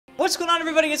What's going on,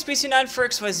 everybody? It's BC9 for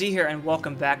XYZ here, and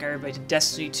welcome back, everybody, to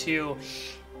Destiny 2.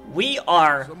 We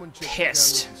are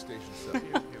pissed.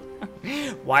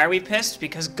 Why are we pissed?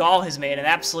 Because Ghaul has made an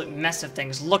absolute mess of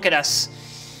things. Look at us.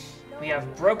 We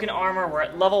have broken armor, we're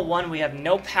at level 1, we have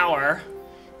no power,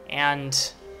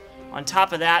 and on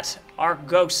top of that, our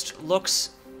ghost looks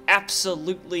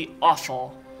absolutely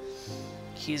awful.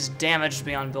 He's damaged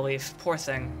beyond belief. Poor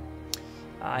thing.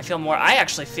 I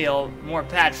actually feel more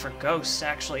bad for Ghost,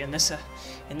 actually, in this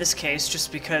case,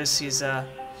 just because he's, what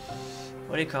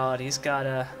do you call it? He's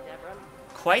got,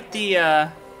 quite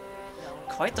the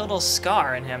little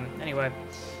scar in him. Anyway,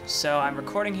 so I'm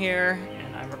recording here,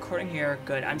 and I'm recording here.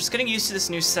 Good. I'm just getting used to this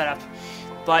new setup,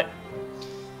 but,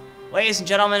 ladies and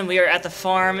gentlemen, we are at the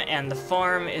farm, and the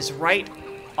farm is right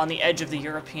on the edge of the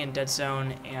European dead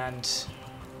zone, and...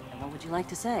 What would you like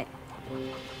to say?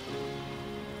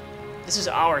 This is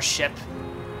our ship.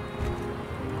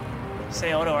 Say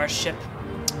hello to our ship.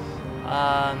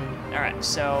 Alright,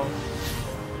 so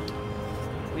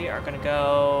we are gonna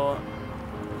go.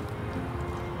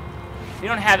 We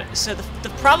don't have. So the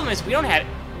problem is we don't have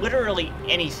literally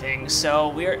anything.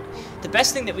 So the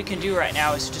best thing that we can do right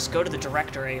now is just go to the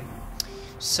directory.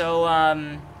 So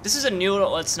this is a new.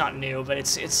 Well, it's not new, but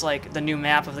it's like the new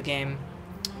map of the game.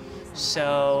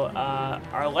 So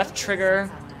our left trigger.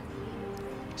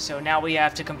 So now we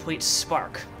have to complete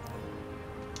Spark.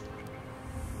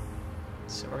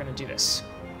 So we're gonna do this.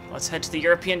 Let's head to the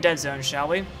European Dead Zone, shall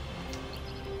we?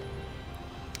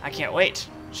 I can't wait.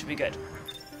 Should be good.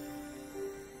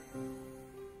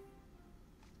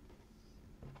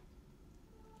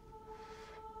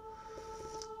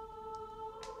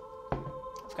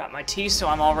 I've got my tea, so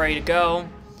I'm all ready to go.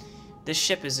 This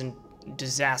ship is in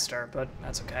disaster, but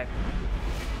that's okay.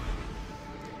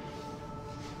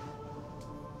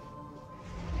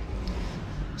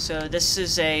 So this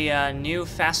is a new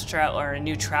fast travel, or a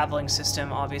new traveling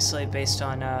system, obviously based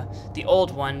on the old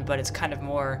one, but it's kind of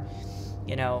more,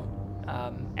 you know,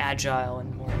 agile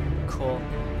and more cool.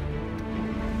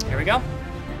 Here we go.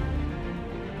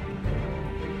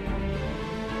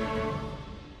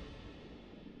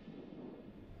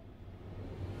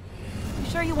 You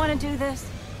sure you want to do this?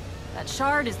 That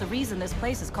shard is the reason this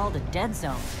place is called a dead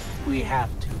zone. We have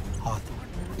to, Hawthorne.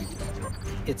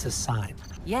 It's a sign.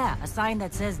 Yeah, a sign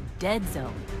that says dead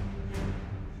zone.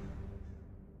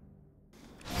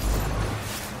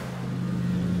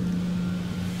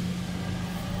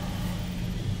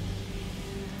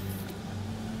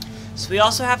 So we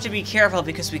also have to be careful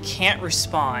because we can't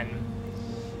respawn.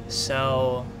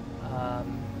 So,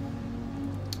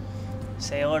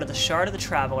 say hello to the Shard of the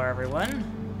Traveler, everyone.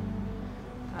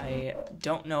 I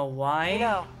don't know why. You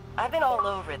know, I've been all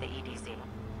over the EDZ.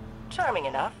 Charming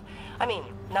enough. I mean,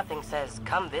 nothing says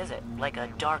come visit, like a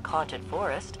dark haunted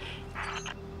forest.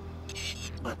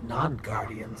 But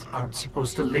non-guardians aren't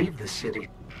supposed to leave the city.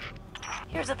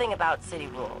 Here's the thing about city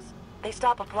rules. They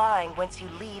stop applying once you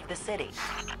leave the city.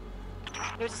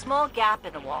 There's a small gap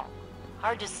in the wall.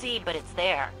 Hard to see, but it's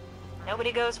there.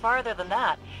 Nobody goes farther than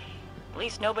that. At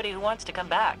least nobody who wants to come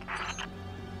back.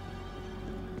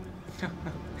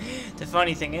 The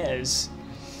funny thing is,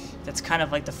 that's kind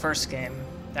of like the first game.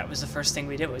 That was the first thing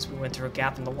we did, was we went through a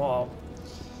gap in the wall.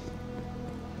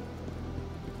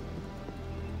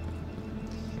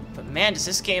 But man, does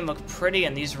this game look pretty,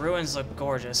 and these ruins look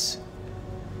gorgeous.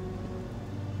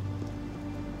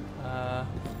 Here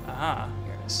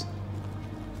it is.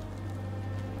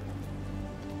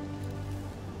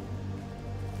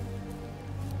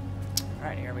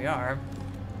 Alright, here we are.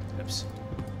 Oops.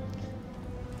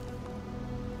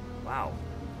 Wow.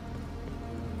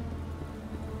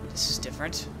 This is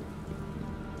different.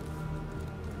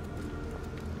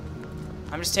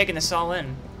 I'm just taking this all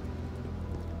in.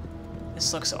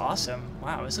 This looks awesome.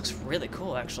 Wow, this looks really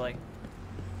cool, actually.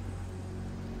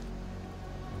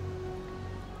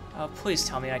 Oh, please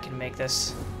tell me I can make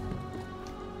this.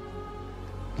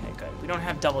 Okay, good. We don't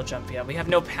have double jump yet. We have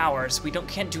no powers. We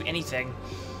can't do anything.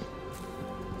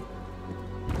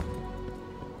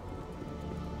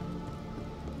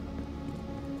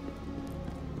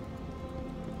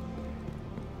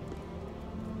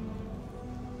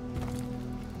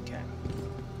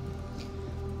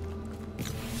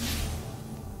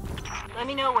 Let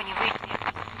me know when you reach me.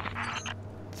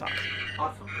 Fuck.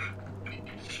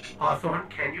 Hawthorne,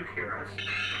 can you hear us?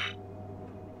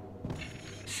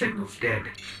 Signal's dead.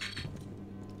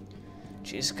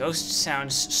 Jeez, Ghost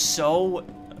sounds so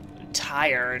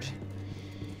tired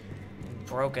and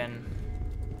broken.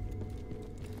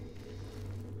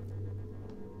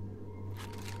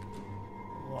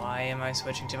 Why am I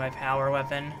switching to my power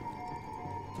weapon?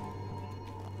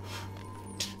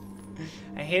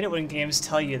 I hate it when games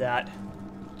tell you that.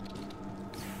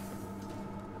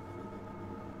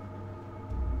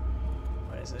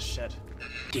 What is this shit?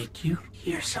 Did you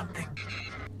hear something?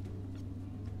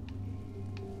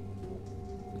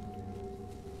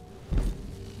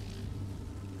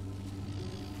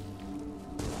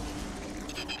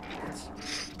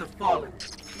 The fallen.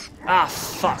 Ah,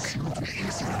 fuck.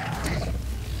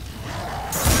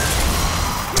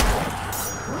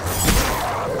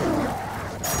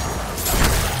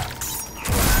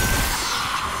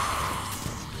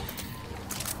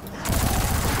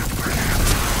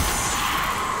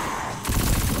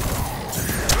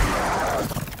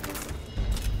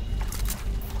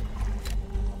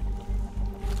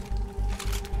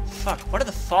 Fuck, what are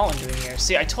the Fallen doing here?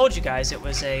 See, I told you guys it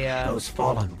was a, Those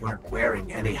fallen weren't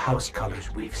wearing any house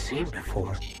colors we've seen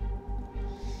before.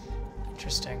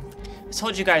 Interesting. I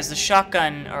told you guys the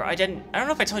shotgun, or I don't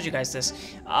know if I told you guys this.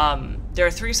 There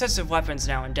are 3 sets of weapons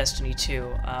now in Destiny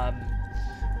 2.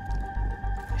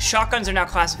 Shotguns are now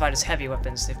classified as heavy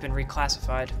weapons. They've been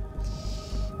reclassified.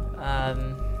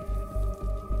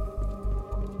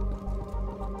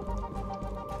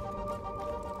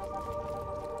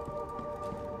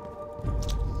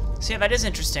 So yeah, that is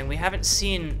interesting. We haven't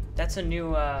seen... That's a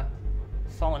new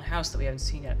Fallen house that we haven't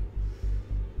seen yet.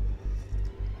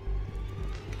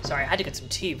 Sorry, I had to get some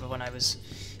tea, but when I was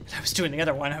doing the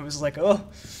other one, I was like, oh,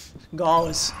 Ghaul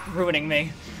is ruining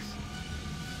me.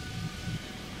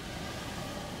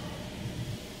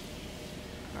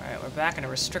 Alright, we're back in a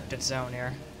restricted zone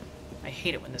here. I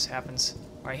hate it when this happens.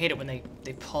 Or I hate it when they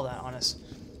pull that on us.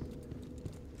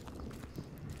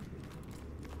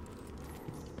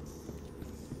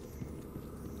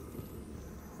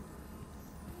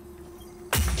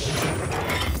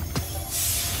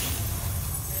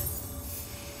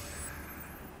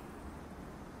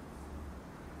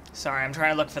 Sorry, I'm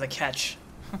trying to look for the catch.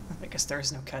 I guess there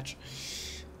is no catch.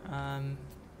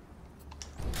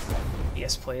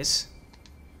 Yes, please.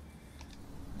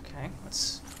 Okay,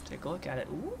 let's take a look at it.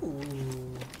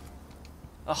 Ooh.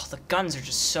 Oh, the guns are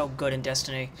just so good in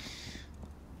Destiny.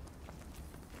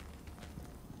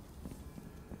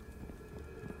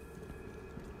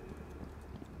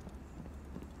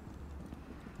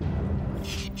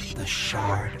 The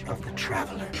Shard of the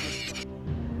Traveler.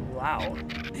 Wow.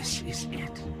 This is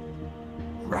it.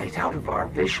 Right out of our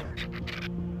vision.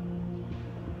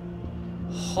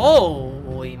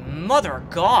 Holy mother of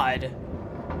God.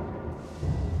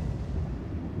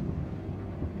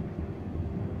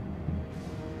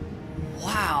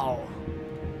 Wow.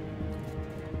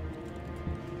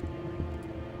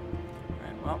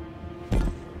 Alright, well.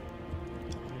 Nothing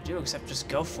to do except just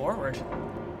go forward.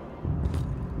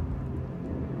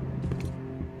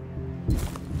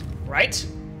 Right?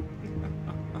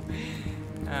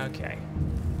 Okay.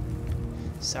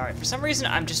 Sorry, for some reason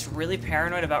I'm just really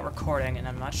paranoid about recording, and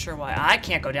I'm not sure why. I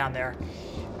can't go down there.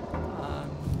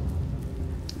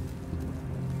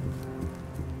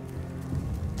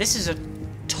 This is a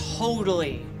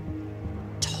totally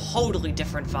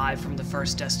different vibe from the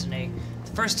first Destiny.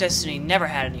 The first Destiny never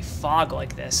had any fog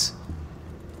like this.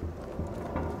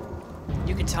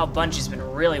 You can tell Bungie's been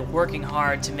really working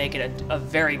hard to make it a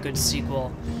very good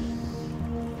sequel.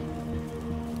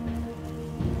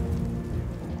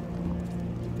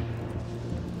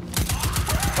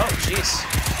 Oh, jeez.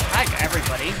 Hi,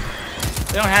 everybody.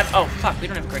 We don't have... Oh, fuck. We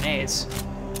don't have grenades.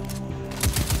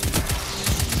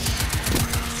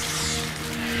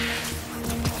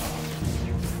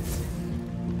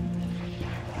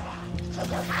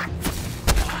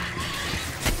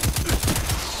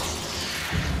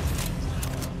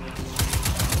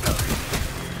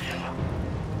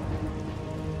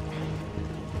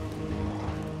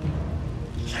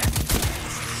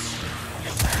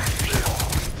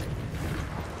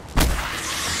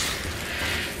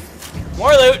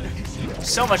 More loot!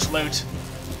 So much loot.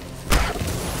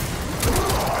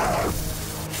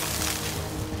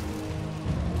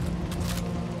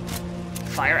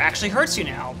 Fire actually hurts you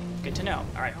now. Good to know.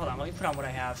 Alright, hold on. Let me put on what I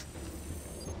have.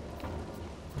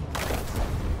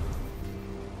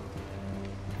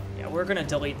 Yeah, we're gonna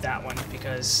delete that one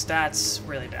because that's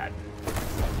really bad.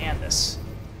 And this.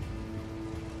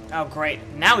 Oh, great.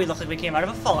 Now we look like we came out of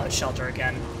a fallout shelter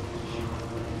again.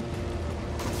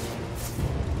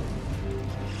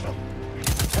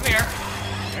 Come here.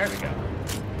 There we go.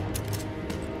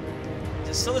 Is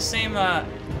it still the same, a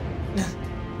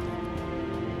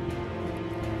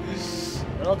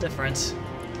little different.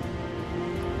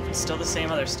 It's still the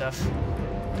same other stuff.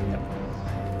 Yep.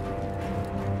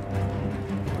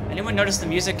 Anyone notice the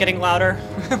music getting louder?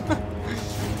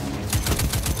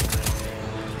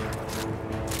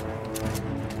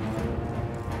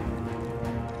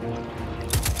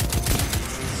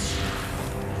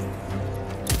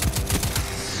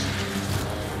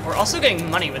 also getting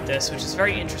money with this, which is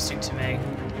very interesting to me.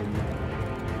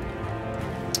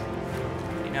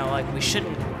 You know, like, we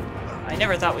shouldn't... I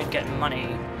never thought we'd get money.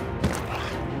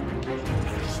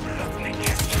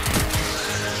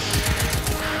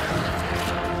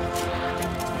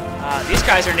 These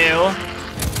guys are new.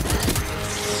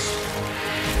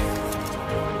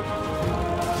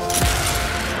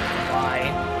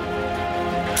 Why?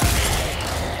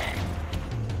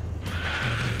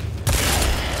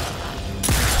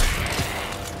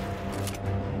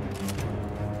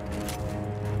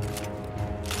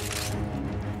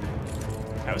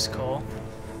 That was cool.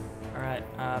 Alright,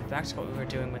 back to what we were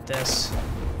doing with this.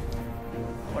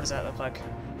 What does that look like?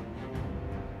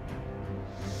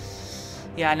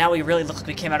 Yeah, now we really look like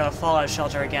we came out of a fallout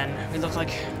shelter again. We look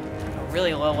like a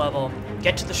really low level.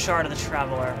 Get to the Shard of the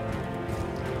Traveler.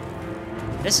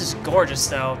 This is gorgeous,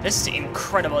 though. This is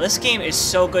incredible. This game is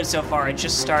so good so far. It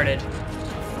just started.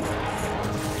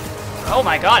 Oh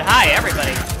my god, hi,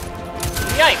 everybody.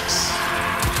 Yikes.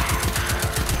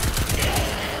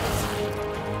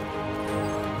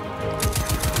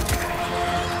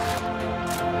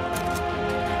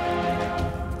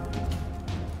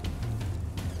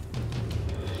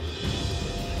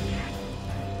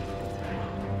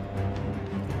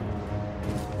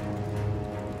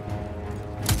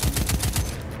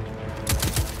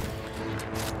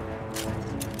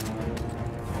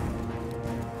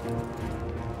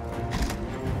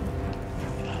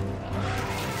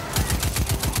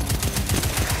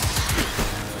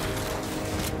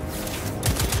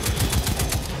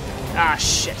 Ah,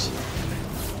 shit.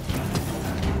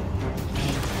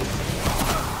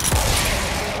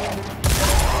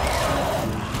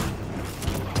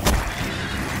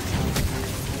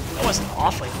 That wasn't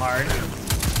awfully hard.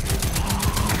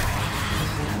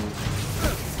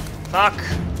 Fuck.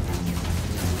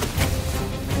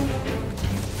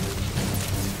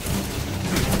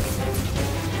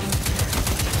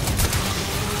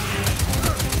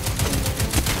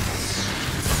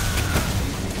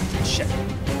 Shit.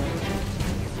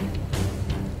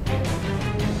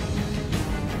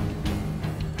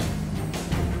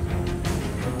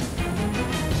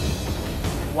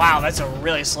 Wow, that's a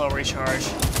really slow recharge.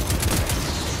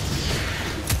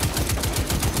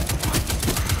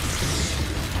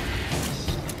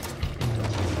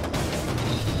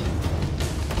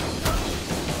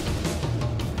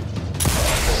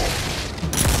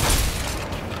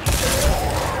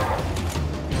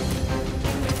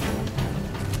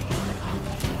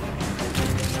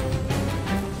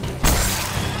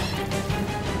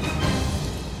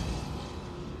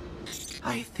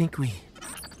 I think we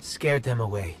scared them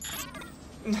away.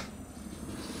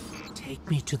 Take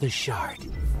me to the Shard.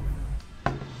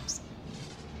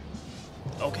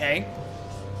 Okay.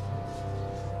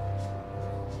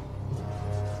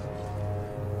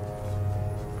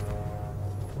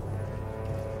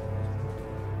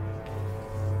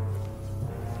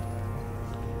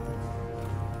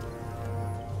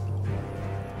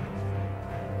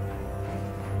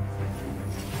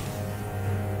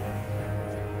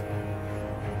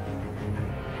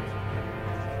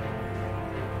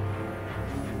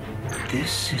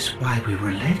 This is why we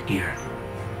were led here.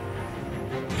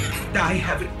 I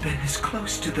haven't been as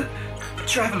close to the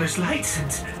Traveler's Light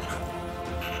since...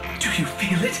 Do you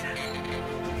feel it?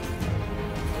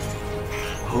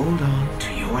 Hold on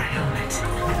to your helmet.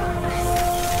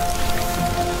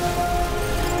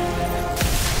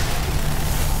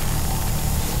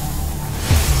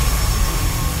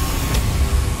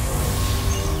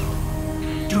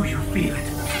 Do you feel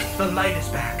it? The light is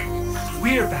back.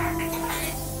 We're back.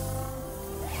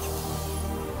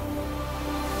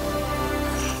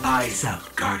 Eyes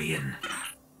out, Guardian.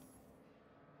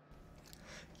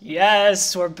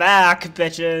 Yes, we're back,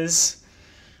 bitches.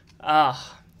 I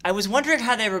was wondering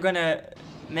how they were gonna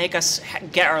make us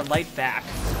get our light back.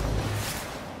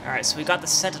 Alright, so we got the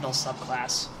Sentinel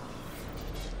subclass.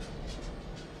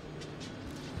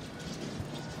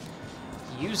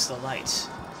 Use the light.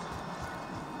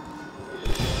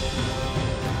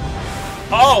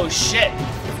 Oh, shit!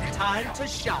 Time to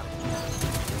shout.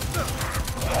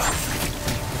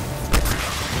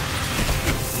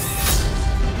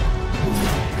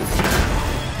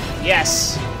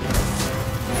 Yes!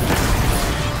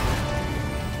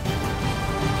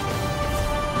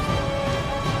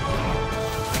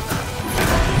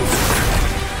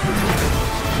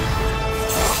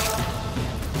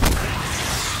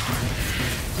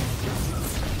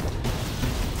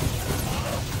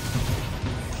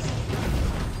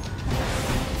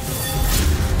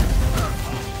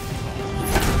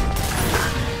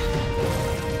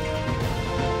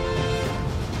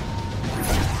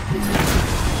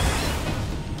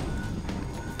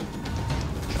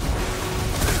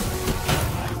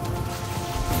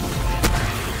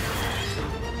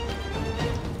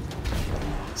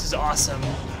 is awesome.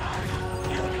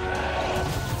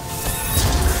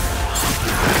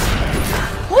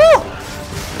 Woo!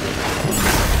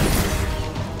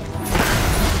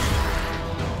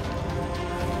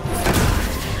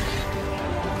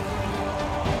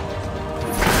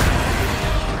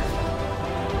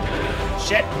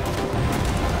 Shit.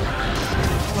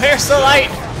 Where's the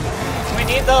light? We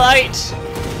need the light.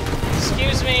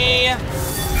 Excuse me.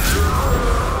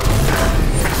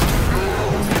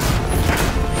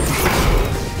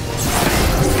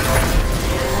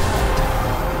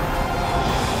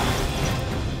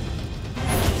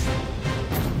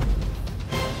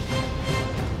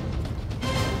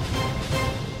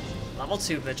 Level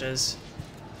 2, bitches.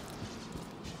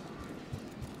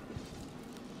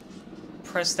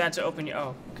 Press that to open your.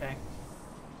 Oh, okay.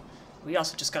 We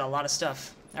also just got a lot of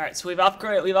stuff. All right, so we've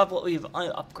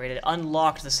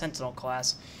unlocked the Sentinel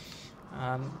class.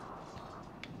 I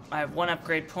have 1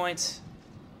 upgrade point.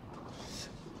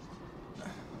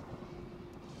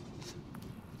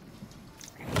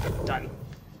 Done. Here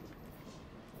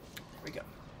we go.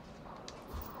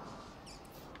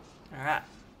 All right.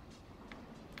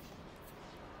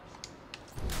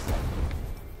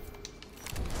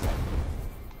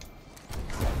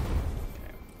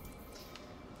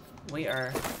 We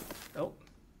are... Oh.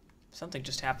 Something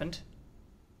just happened.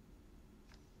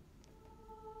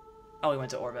 Oh, we went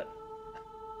to orbit.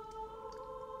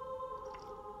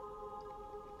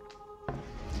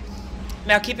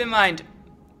 Now keep in mind,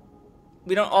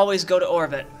 we don't always go to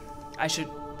orbit. I should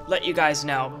let you guys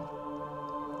know.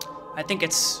 I think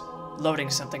it's loading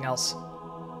something else.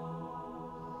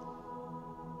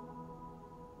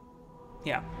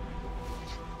 Yeah.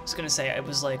 I was gonna say, it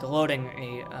was like loading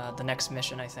the next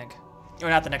mission, I think. Or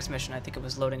not the next mission, I think it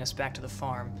was loading us back to the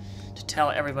farm to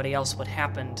tell everybody else what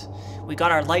happened. We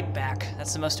got our light back.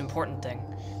 That's the most important thing.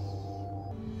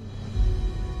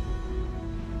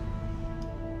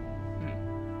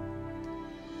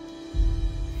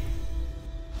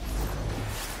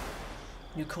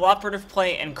 New cooperative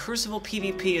play and Crucible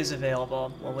PvP is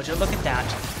available. Well, would you look at that?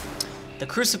 The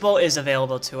Crucible is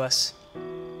available to us.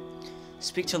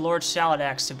 Speak to Lord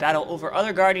Saladax to battle over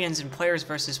other Guardians and players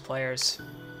versus players.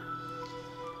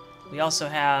 We also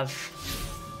have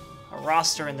a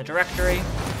roster in the directory.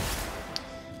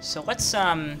 So let's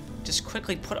just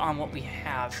quickly put on what we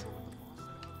have.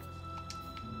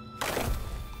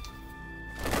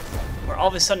 We're all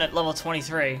of a sudden at level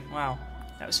 23. Wow,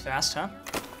 that was fast, huh?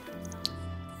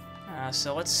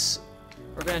 So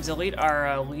we're gonna delete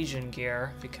our Legion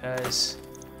gear because,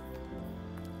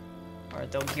 or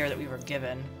the gear that we were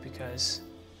given, because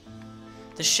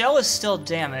the shell is still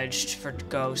damaged for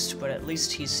Ghost, but at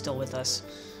least he's still with us.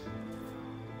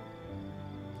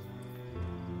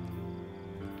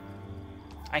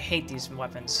 I hate these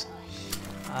weapons.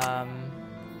 Alright,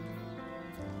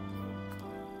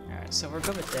 so we're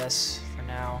good with this for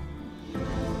now.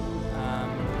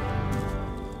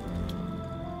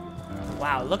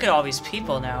 Wow, look at all these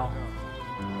people now.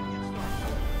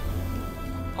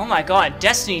 Oh my god,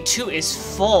 Destiny 2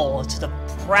 is full to the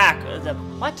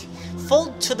what?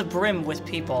 Full to the brim with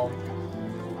people.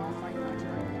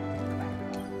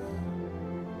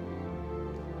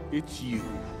 It's you.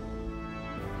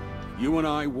 You and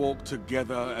I walked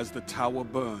together as the tower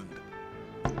burned.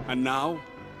 And now,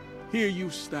 here you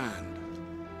stand.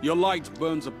 Your light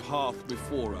burns a path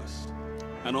before us.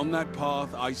 And on that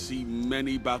path, I see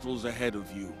many battles ahead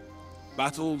of you.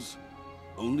 Battles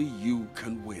only you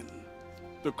can win.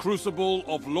 The Crucible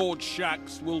of Lord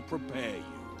Shaxx will prepare you.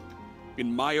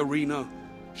 In my arena,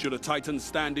 should a Titan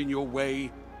stand in your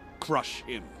way, crush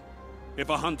him. If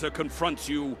a hunter confronts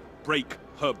you, break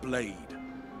her blade.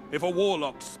 If a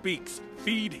warlock speaks,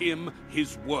 feed him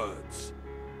his words.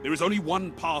 There is only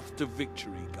one path to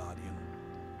victory, Guardian.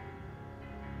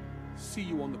 See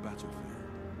you on the battlefield.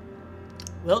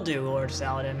 Will do, Lord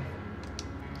Saladin.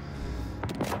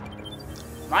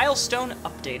 Milestone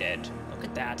updated. Look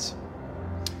at that.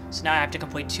 So now I have to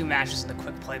complete 2 matches in the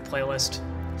quick play playlist.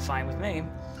 Fine with me.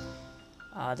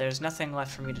 There's nothing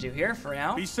left for me to do here for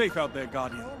now. Be safe out there,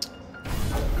 Guardian. Alright,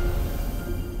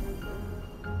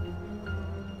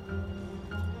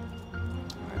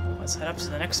 well, let's head up to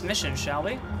the next mission, shall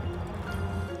we?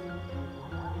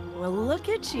 Well, look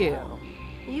at you.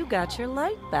 You got your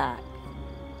light back.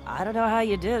 I don't know how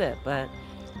you did it, but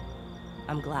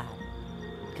I'm glad.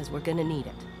 Because we're gonna need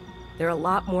it. There are a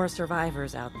lot more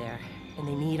survivors out there, and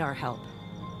they need our help.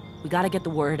 We gotta get the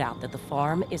word out that the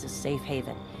farm is a safe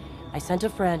haven. I sent a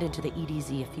friend into the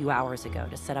EDZ a few hours ago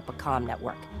to set up a comm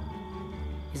network.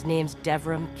 His name's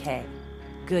Devram K.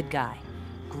 Good guy.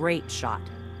 Great shot.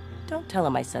 Don't tell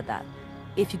him I said that.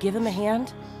 If you give him a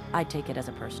hand, I take it as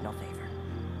a personal favor.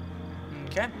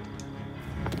 Okay.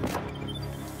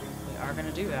 We are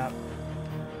gonna do that.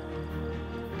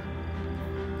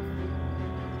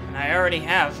 And I already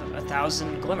have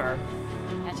 1,000 glimmer.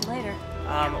 Catch you later.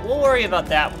 We'll worry about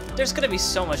that. There's gonna be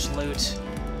so much loot.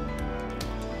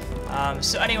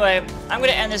 So anyway, I'm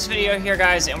gonna end this video here,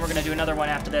 guys, and we're gonna do another one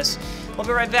after this. We'll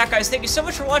be right back, guys. Thank you so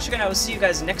much for watching, and I will see you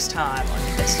guys next time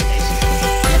on Destination.